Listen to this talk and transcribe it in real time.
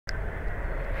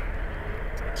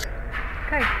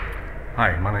Okay.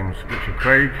 Hi, my name's Richard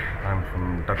Craig. I'm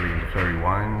from Dudley de Fleury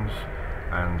Wines,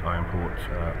 and I import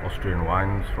Austrian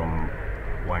wines from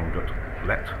Weingut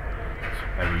Let,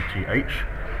 L-E-T-H,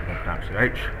 I don't pronounce the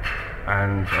H.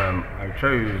 And I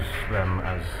chose them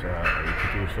as a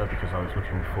producer because I was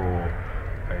looking for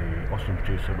an Austrian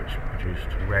producer which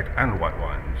produced red and white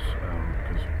wines,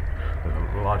 because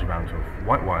there's a large amount of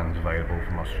white wines available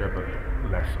from Austria,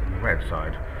 but less on the red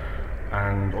side.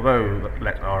 And although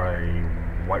Let are a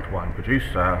white wine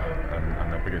producer,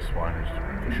 and their biggest wine is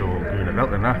for sure Grüne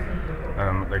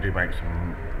Veltliner, they do make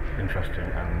some interesting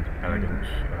and elegant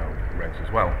reds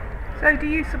as well. So do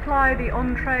you supply the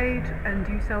on-trade and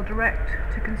do you sell direct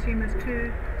to consumers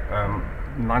too?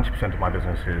 90% of my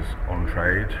business is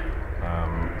on-trade,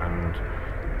 and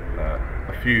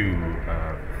a few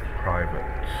private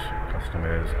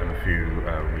customers and a few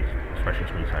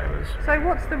specialist retailers. So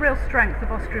what's the real strength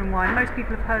of Austrian wine? Most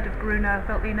people have heard of Grüne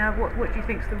Veltliner. What do you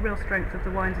think is the real strength of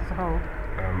the wines as a whole?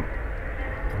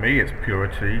 For me, it's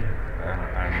purity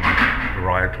and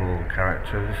varietal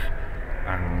characters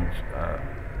and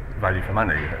value for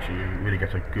money. Actually, you really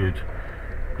get a good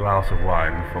glass of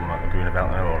wine from a Grüne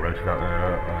Veltliner or a Rose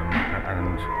Veltliner,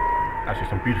 and actually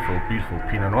some beautiful, beautiful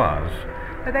Pinot Noirs.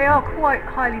 But they are quite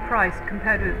highly priced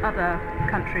compared with other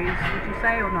countries, would you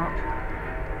say, or not?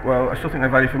 Well, I still think they're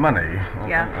value for money,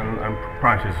 Yeah. and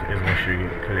price is an issue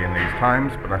clearly in these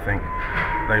times, but I think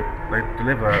they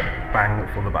deliver bang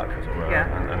for the buck, as it were, Yeah.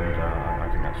 and I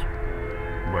think that's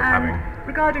worth having.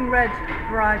 Regarding red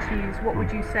varieties, what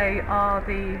would you say are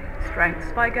the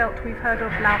strengths? Zweigelt we've heard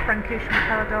of, Blaufränkisch we've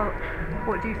heard of.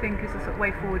 What do you think is the sort of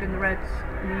way forward in the reds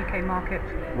in the UK market?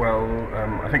 Well,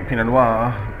 I think Pinot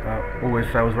Noir always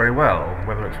sells very well,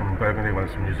 whether it's from Burgundy, whether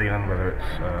it's from New Zealand, whether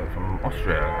it's from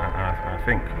Austria. And I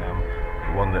think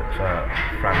the one that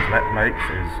Franz Let makes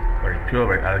is very pure,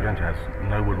 very elegant, it has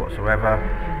no wood whatsoever,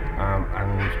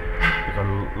 and it's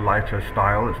a lighter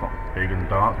style. It's not big and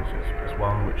dark, it's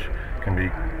one which can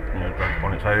be drunk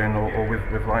on its own or with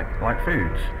like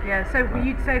foods. Yeah, so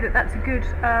you'd say that that's a good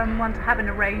one to have in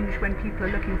a range when people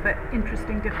are looking for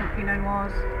interesting different Pinot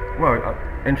Noirs? Well,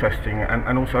 interesting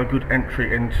and also a good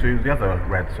entry into the other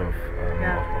reds of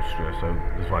Austria, so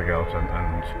the Zweigelt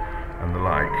and the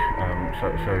like.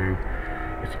 So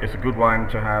it's a good wine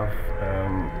to have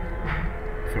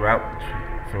throughout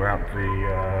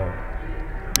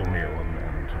your meal.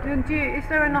 And is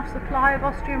there enough supply of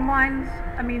Austrian wines?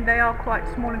 I mean, they are quite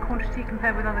small in quantity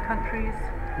compared with other countries.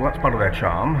 Well, that's part of their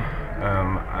charm,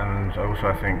 and also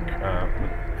I think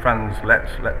Franz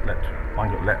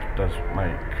Weingut Let does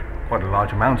make quite a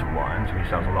large amount of wines, and he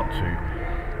sells a lot to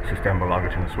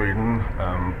Systembolaget in Sweden,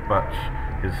 but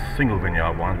his single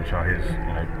vineyard wines, which are his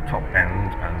top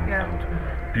end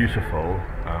and beautiful,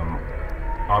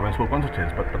 are in small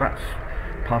quantities, but that's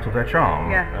part of their charm.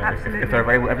 Yeah, absolutely. If they're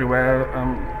available everywhere,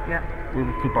 we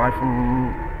could buy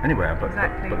from anywhere. But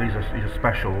exactly. but these are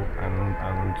special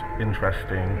and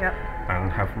interesting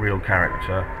and have real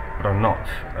character, but are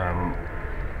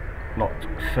not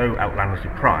so outlandishly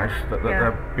priced that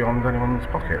they're beyond anyone's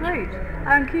pocket. Great.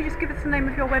 Can you just give us the name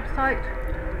of your website?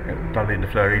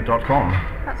 DudleyDeFleury.com.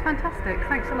 That's fantastic.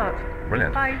 Thanks a lot.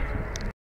 Brilliant. Bye.